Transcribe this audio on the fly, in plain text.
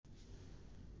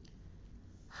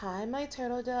Hi, my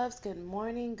turtle doves. Good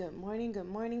morning, good morning, good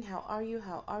morning. How are you?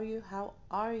 How are you? How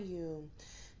are you?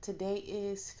 Today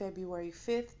is February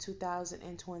 5th,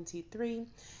 2023,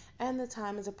 and the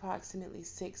time is approximately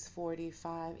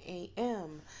 6:45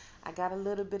 a.m. I got a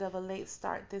little bit of a late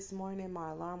start this morning.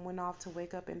 My alarm went off to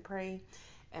wake up and pray,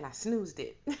 and I snoozed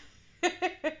it.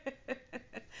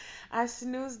 I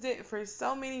snoozed it for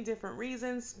so many different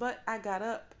reasons, but I got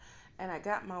up and I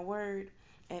got my word.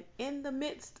 And in the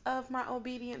midst of my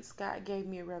obedience, God gave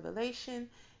me a revelation.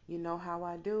 You know how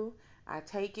I do. I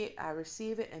take it, I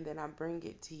receive it, and then I bring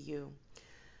it to you.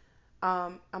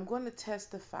 I'm going to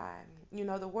testify. You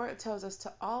know, the word tells us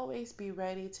to always be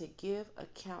ready to give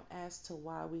account as to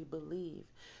why we believe.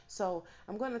 So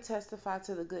I'm going to testify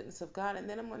to the goodness of God, and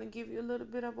then I'm going to give you a little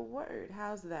bit of a word.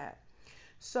 How's that?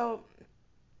 So,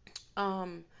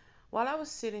 um, while I was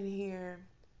sitting here,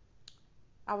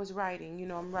 I was writing. You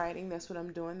know, I'm writing. That's what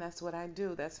I'm doing. That's what I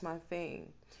do. That's my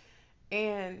thing.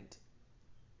 And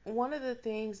one of the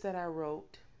things that I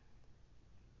wrote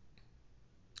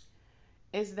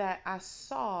is that I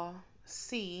saw,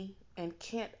 see, and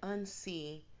can't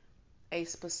unsee a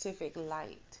specific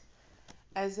light,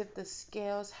 as if the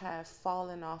scales have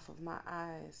fallen off of my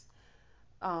eyes.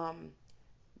 Um,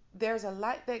 there's a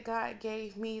light that God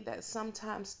gave me that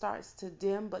sometimes starts to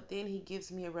dim, but then He gives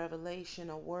me a revelation,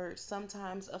 a word,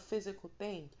 sometimes a physical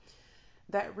thing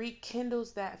that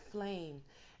rekindles that flame.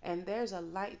 And there's a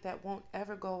light that won't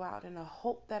ever go out, and a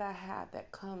hope that I have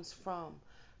that comes from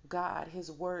God, His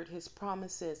word, His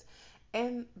promises,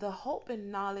 and the hope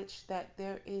and knowledge that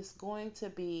there is going to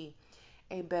be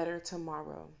a better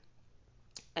tomorrow.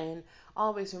 And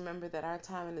always remember that our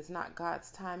timing is not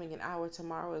God's timing, and our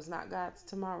tomorrow is not God's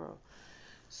tomorrow.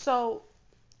 So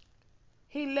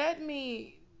He led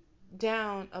me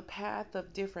down a path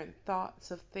of different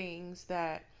thoughts of things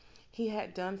that He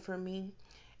had done for me.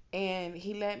 And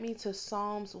He led me to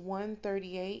Psalms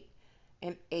 138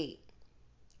 and 8.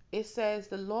 It says,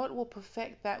 "The Lord will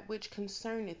perfect that which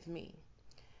concerneth me.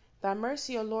 Thy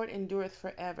mercy, O Lord, endureth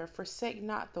forever. Forsake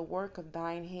not the work of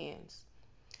thine hands."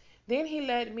 Then He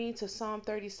led me to Psalm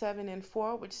 37 and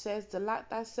 4, which says, "Delight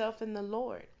thyself in the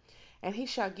Lord, and He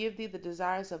shall give thee the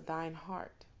desires of thine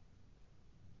heart."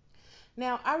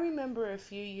 Now, I remember a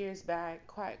few years back,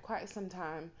 quite some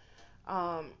time,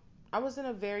 um, I was in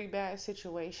a very bad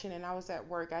situation, and I was at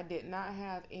work. I did not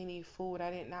have any food.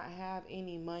 I did not have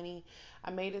any money.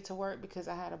 I made it to work because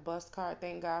I had a bus card.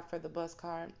 Thank God for the bus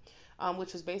card,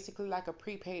 which was basically like a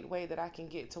prepaid way that I can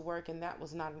get to work, and that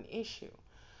was not an issue.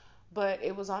 But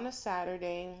it was on a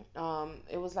Saturday.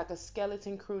 It was like a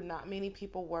skeleton crew, not many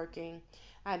people working.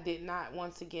 I did not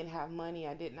once again have money.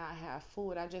 I did not have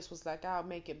food. I just was like, I'll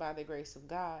make it by the grace of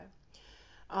God.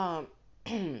 Um,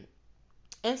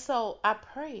 And so I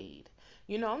prayed.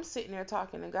 You know, I'm sitting there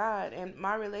talking to God, and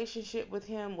my relationship with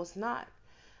Him was not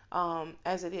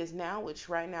as it is now, which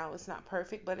right now it's not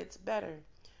perfect, but it's better.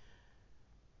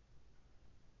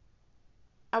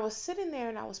 I was sitting there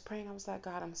and I was praying. I was like,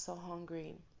 God, I'm so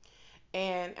hungry.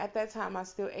 And at that time, I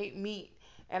still ate meat.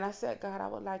 And I said, God, I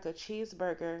would like a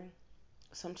cheeseburger,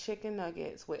 some chicken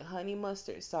nuggets with honey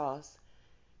mustard sauce,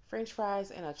 French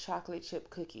fries, and a chocolate chip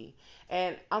cookie.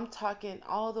 And I'm talking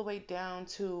all the way down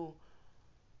to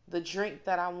the drink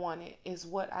that I wanted is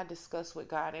what I discussed with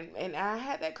God. And I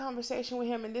had that conversation with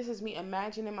Him, and this is me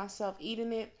imagining myself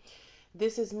eating it.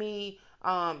 This is me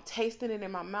tasting it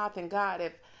in my mouth. And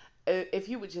God, if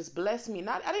you would just bless me.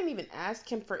 Not I didn't even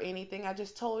ask Him for anything. I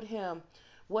just told Him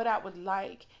what I would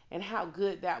like and how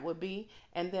good that would be.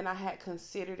 And then I had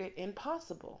considered it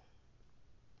impossible.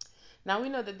 Now we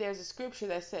know that there's a scripture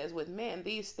that says with men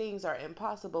these things are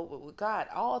impossible, but with God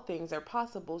all things are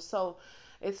possible. So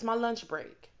it's my lunch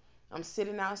break. I'm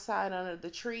sitting outside under the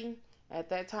tree. At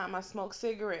that time I smoked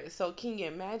cigarettes. So can you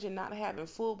imagine not having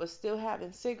food but still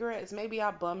having cigarettes? Maybe I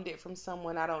bummed it from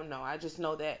someone. I don't know. I just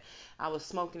know that I was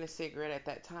smoking a cigarette at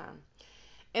that time.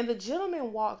 And the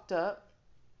gentleman walked up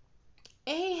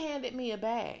and he handed me a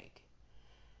bag.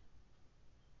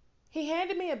 He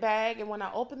handed me a bag, and when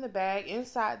I opened the bag,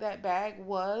 inside that bag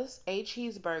was a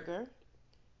cheeseburger,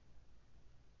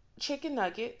 chicken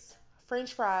nuggets,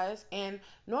 French fries, and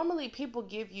normally people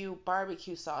give you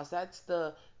barbecue sauce. That's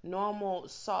the normal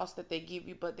sauce that they give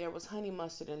you, but there was honey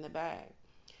mustard in the bag.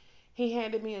 He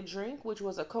handed me a drink, which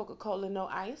was a Coca-Cola no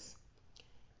ice.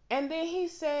 And then he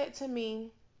said to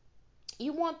me,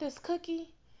 "You want this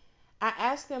cookie?" I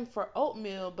asked him for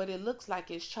oatmeal, but it looks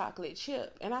like it's chocolate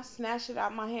chip. And I snatched it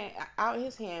out my hand, out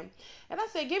his hand, and I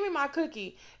said, "Give me my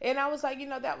cookie." And I was like,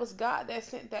 that was God that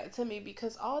sent that to me,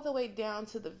 because all the way down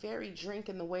to the very drink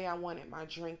and the way I wanted my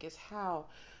drink is how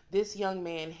this young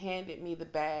man handed me the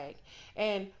bag.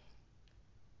 And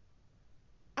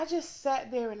I just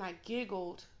sat there and I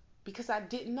giggled because I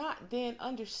did not then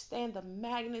understand the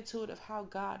magnitude of how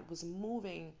God was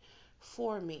moving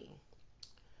for me.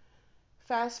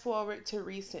 Fast forward to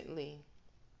recently.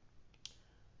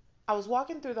 I was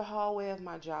walking through the hallway of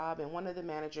my job, and one of the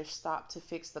managers stopped to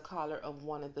fix the collar of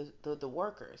one of the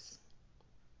workers.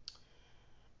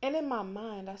 And in my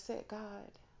mind, I said,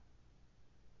 God,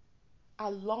 I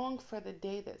long for the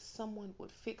day that someone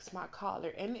would fix my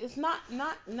collar. And it's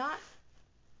not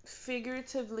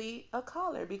figuratively a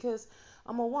collar because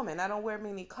I'm a woman. I don't wear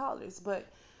many collars, but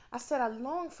I said I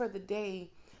long for the day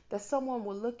that someone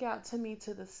will look out for me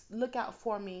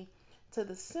to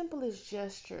the simplest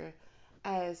gesture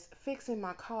as fixing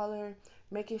my collar,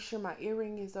 making sure my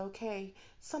earring is okay,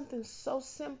 something so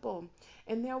simple.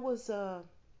 And there was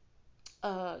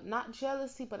not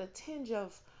jealousy, but a tinge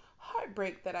of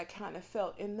heartbreak that I kind of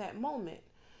felt in that moment.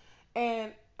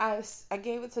 And I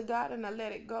gave it to God and I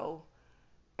let it go.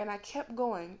 And I kept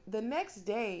going. The next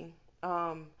day,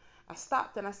 I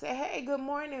stopped and I said, "Hey, good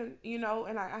morning,"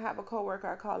 and I have a coworker,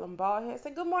 I call him Baldhead. I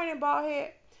said, "Good morning,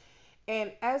 Baldhead."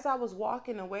 And as I was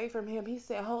walking away from him, he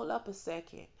said, "Hold up a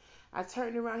second." I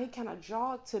turned around, he kind of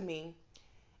jogged to me,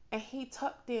 and he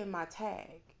tucked in my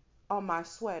tag on my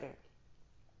sweater.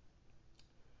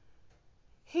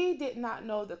 He did not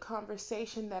know the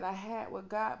conversation that I had with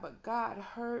God, but God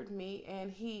heard me,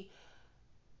 and he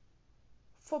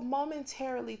for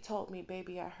momentarily told me,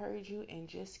 "Baby, I heard you, and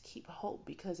just keep hope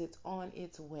because it's on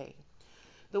its way."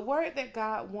 The word that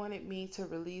God wanted me to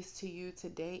release to you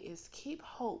today is keep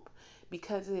hope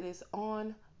because it is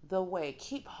on the way.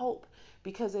 Keep hope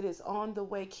because it is on the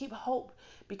way. Keep hope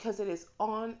because it is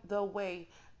on the way.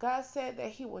 God said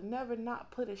that he will never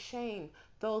not put to shame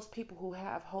those people who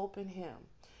have hope in him.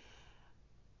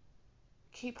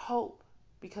 Keep hope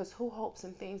because who hopes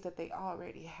in things that they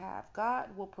already have?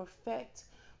 God will perfect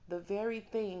the very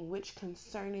thing which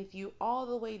concerneth you all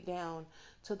the way down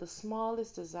to the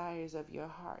smallest desires of your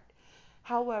heart.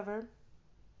 However,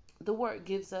 the word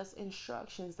gives us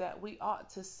instructions that we ought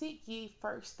to seek ye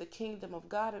first the kingdom of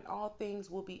God, and all things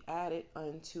will be added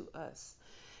unto us.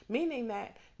 Meaning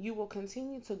that you will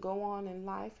continue to go on in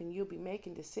life and you'll be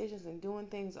making decisions and doing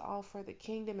things all for the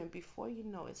kingdom. And before you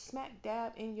know it, smack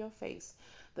dab in your face,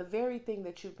 the very thing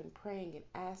that you've been praying and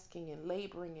asking and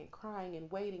laboring and crying and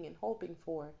waiting and hoping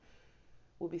for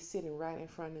will be sitting right in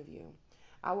front of you.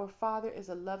 Our Father is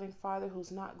a loving Father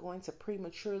who's not going to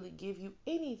prematurely give you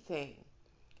anything.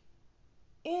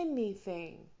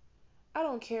 Anything. I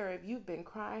don't care if you've been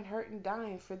crying, hurting,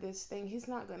 dying for this thing. He's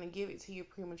not going to give it to you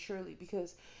prematurely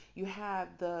because you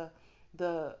have the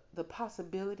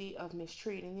possibility of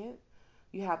mistreating it.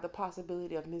 You have the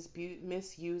possibility of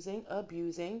misusing,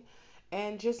 abusing,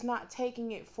 and just not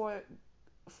taking it for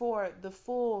the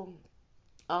full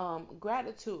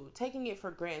gratitude, taking it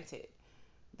for granted.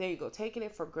 There you go, taking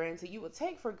it for granted. You will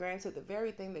take for granted the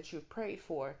very thing that you've prayed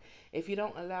for if you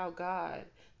don't allow God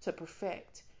to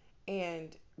perfect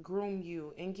and groom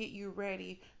you and get you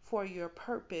ready for your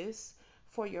purpose,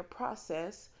 for your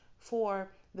process,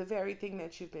 for the very thing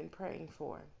that you've been praying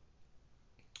for.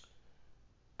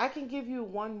 I can give you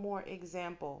one more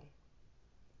example.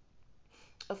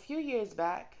 A few years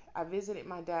back, I visited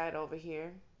my dad over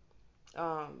here.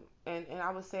 And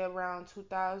I would say around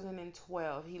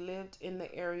 2012. He lived in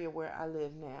the area where I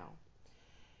live now.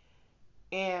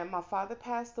 And my father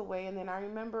passed away, and then I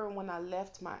remember when I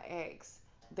left my ex,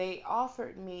 they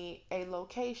offered me a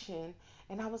location,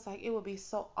 and I was like, it would be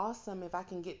so awesome if I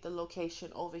can get the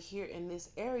location over here in this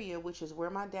area, which is where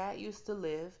my dad used to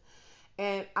live.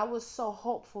 And I was so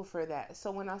hopeful for that.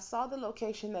 So when I saw the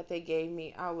location that they gave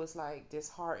me, I was like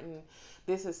disheartened.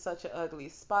 This is such an ugly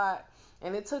spot.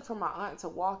 And it took for my aunt to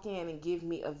walk in and give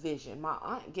me a vision. My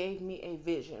aunt gave me a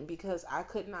vision because I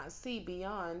could not see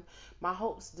beyond my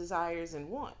hopes, desires, and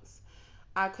wants.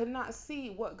 I could not see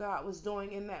what God was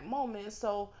doing in that moment.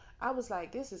 So I was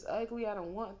like, this is ugly. I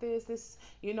don't want this.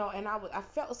 And I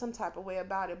felt some type of way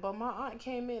about it. But my aunt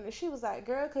came in and she was like,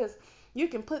 girl, because you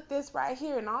can put this right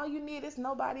here and all you need is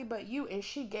nobody but you. And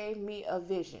she gave me a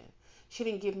vision. She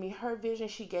didn't give me her vision.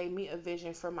 She gave me a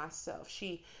vision for myself.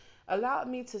 She allowed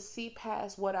me to see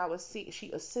past what I was seeing.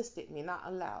 She assisted me, not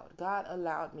allowed. God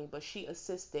allowed me, but she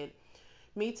assisted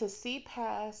me to see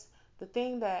past the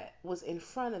thing that was in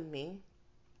front of me.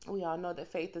 We all know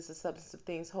that faith is the substance of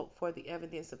things hoped for, the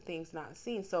evidence of things not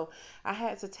seen. So I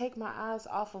had to take my eyes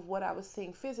off of what I was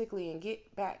seeing physically and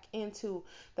get back into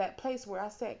that place where I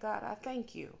said, God, I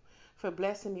thank you for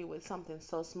blessing me with something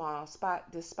so small.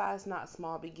 Despise not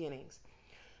small beginnings.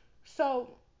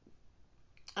 So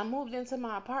I moved into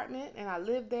my apartment and I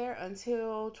lived there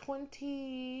until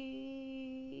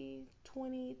 2020.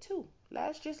 2022,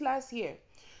 last year.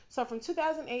 So from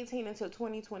 2018 until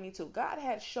 2022, God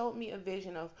had showed me a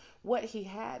vision of what He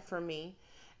had for me,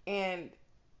 and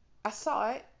I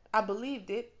saw it. I believed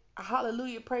it.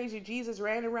 Hallelujah, praise you, Jesus.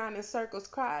 Ran around in circles,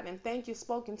 cried, and thank you,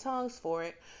 spoke in tongues for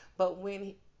it. But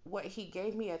what He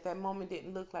gave me at that moment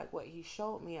didn't look like what He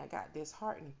showed me, I got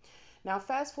disheartened. Now,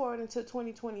 fast forward into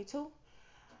 2022.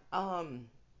 Um,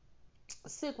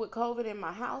 Sick with COVID in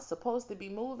my house, supposed to be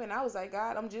moving. I was like,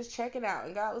 God, I'm just checking out.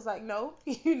 And God was like, no,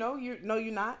 you're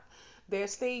not. There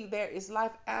is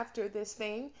life after this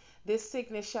thing. This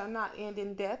sickness shall not end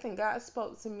in death. And God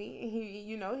spoke to me, and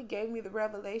He gave me the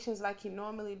revelations like He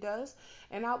normally does.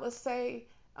 And I would say,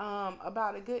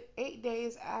 about a good 8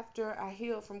 days after I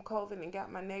healed from COVID and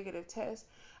got my negative test,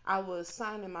 I was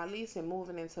signing my lease and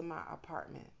moving into my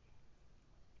apartment.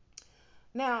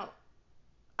 Now,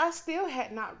 I still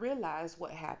had not realized what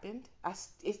happened.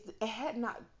 It had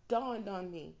not dawned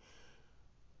on me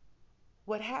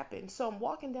what happened. So I'm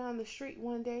walking down the street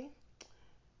one day,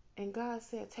 and God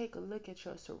said, take a look at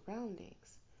your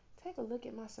surroundings. Take a look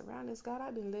at my surroundings. God,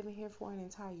 I've been living here for an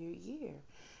entire year.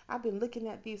 I've been looking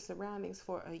at these surroundings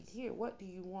for a year. What do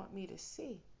you want me to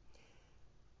see?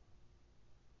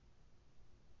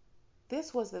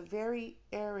 This was the very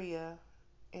area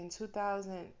in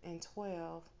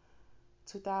 2012,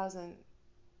 2000,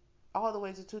 all the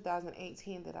way to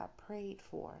 2018 that I prayed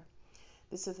for.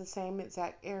 This is the same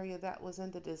exact area that was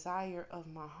in the desire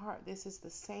of my heart. This is the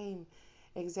same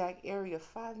exact area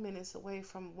 5 minutes away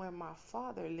from where my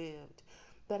father lived.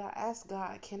 But I asked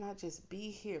God, can I just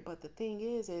be here? But the thing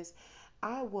is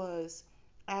I was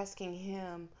asking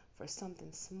Him for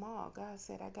something small. God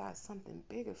said, I got something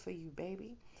bigger for you,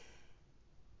 baby.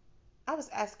 I was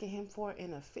asking Him for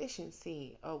an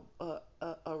efficiency, a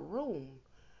room.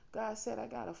 God said, I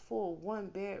got a full 1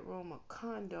 bedroom, a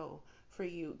condo for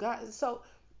you. God, so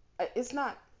it's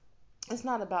not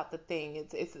about the thing.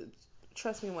 It's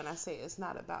trust me when I say it's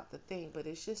not about the thing, but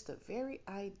it's just the very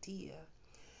idea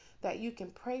that you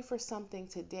can pray for something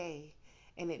today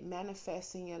and it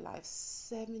manifests in your life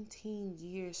 17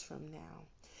 years from now.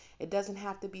 It doesn't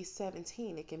have to be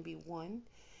 17. It can be 1.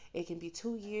 It can be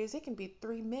 2 years. It can be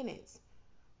 3 minutes.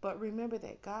 But remember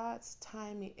that God's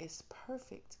timing is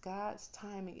perfect. God's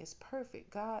timing is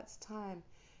perfect. God's time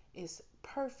is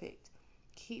perfect.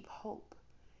 Keep hope.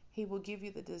 He will give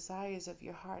you the desires of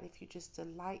your heart if you just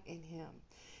delight in Him.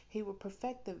 He will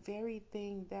perfect the very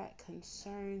thing that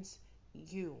concerns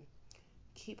you.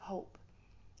 Keep hope.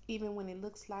 Even when it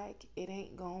looks like it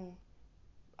ain't going to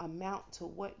amount to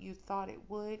what you thought it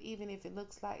would, even if it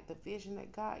looks like the vision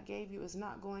that God gave you is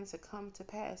not going to come to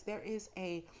pass, there is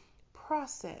a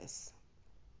process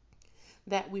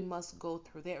that we must go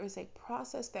through. There is a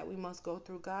process that we must go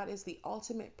through. God is the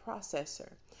ultimate processor.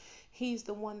 He's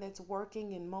the one that's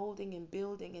working and molding and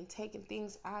building and taking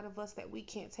things out of us that we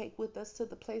can't take with us to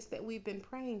the place that we've been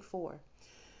praying for.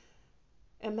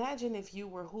 Imagine if you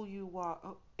were who you are.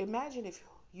 Imagine if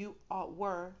you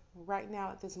were right now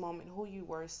at this moment who you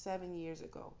were 7 years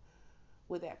ago.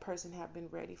 Would that person have been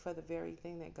ready for the very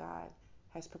thing that God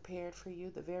has prepared for you,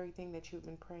 the very thing that you've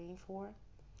been praying for?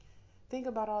 Think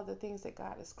about all the things that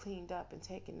God has cleaned up and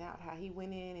taken out, how He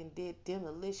went in and did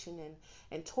demolition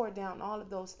and tore down all of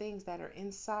those things that are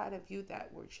inside of you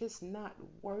that were just not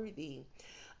worthy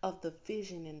of the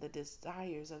vision and the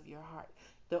desires of your heart.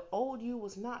 The old you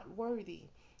was not worthy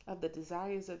of the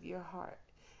desires of your heart.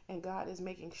 And God is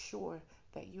making sure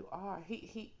that you are.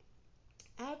 He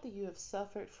after you have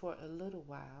suffered for a little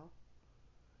while,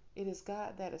 it is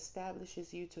God that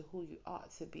establishes you to who you ought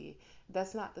to be.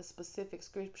 That's not the specific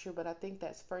scripture, but I think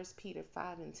that's 1 Peter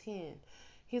 5:10.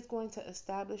 He's going to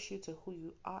establish you to who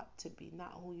you ought to be,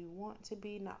 not who you want to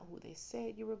be, not who they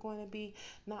said you were going to be,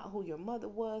 not who your mother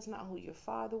was, not who your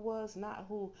father was, not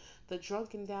who the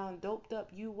drunken down, doped up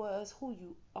you was, who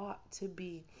you ought to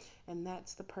be. And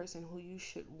that's the person who you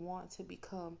should want to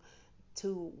become,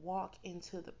 to walk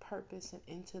into the purpose and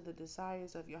into the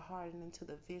desires of your heart and into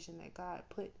the vision that God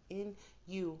put in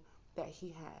you that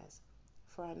He has.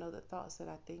 For I know the thoughts that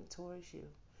I think towards you.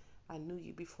 I knew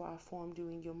you before I formed you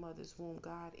in your mother's womb.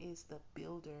 God is the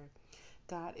builder.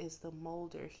 God is the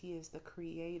molder. He is the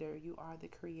creator. You are the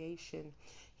creation.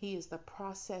 He is the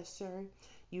processor.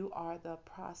 You are the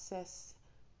process.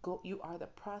 You are the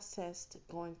processed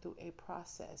going through a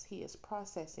process. He is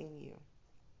processing you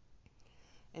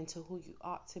into who you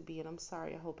ought to be. And I'm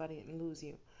sorry, I hope I didn't lose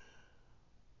you.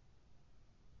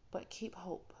 But keep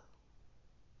hope.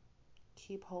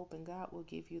 Keep hope, and God will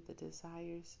give you the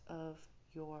desires of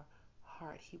your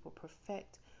heart. He will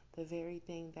perfect the very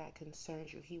thing that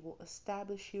concerns you. He will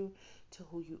establish you to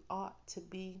who you ought to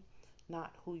be,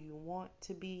 not who you want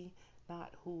to be,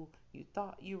 Not who you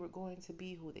thought you were going to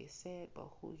be, who they said, but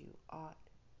who you ought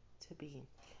to be.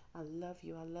 I love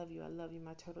you. I love you. I love you,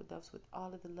 my turtle doves, with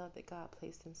all of the love that God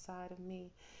placed inside of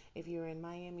me. If you're in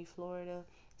Miami, Florida,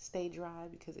 stay dry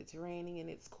because it's raining and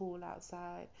it's cool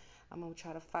outside. I'm going to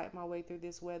try to fight my way through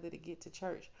this weather to get to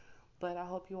church. But I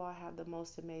hope you all have the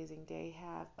most amazing day.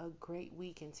 Have a great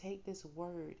week and take this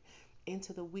word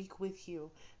into the week with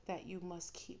you, that you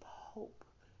must keep hope.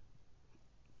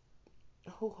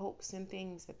 Who hopes in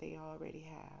things that they already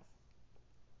have?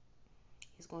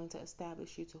 He's going to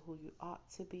establish you to who you ought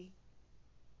to be.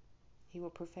 He will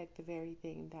perfect the very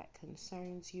thing that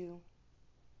concerns you.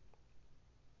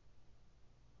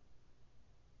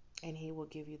 And He will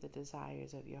give you the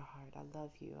desires of your heart. I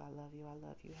love you. I love you. I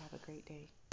love you. Have a great day.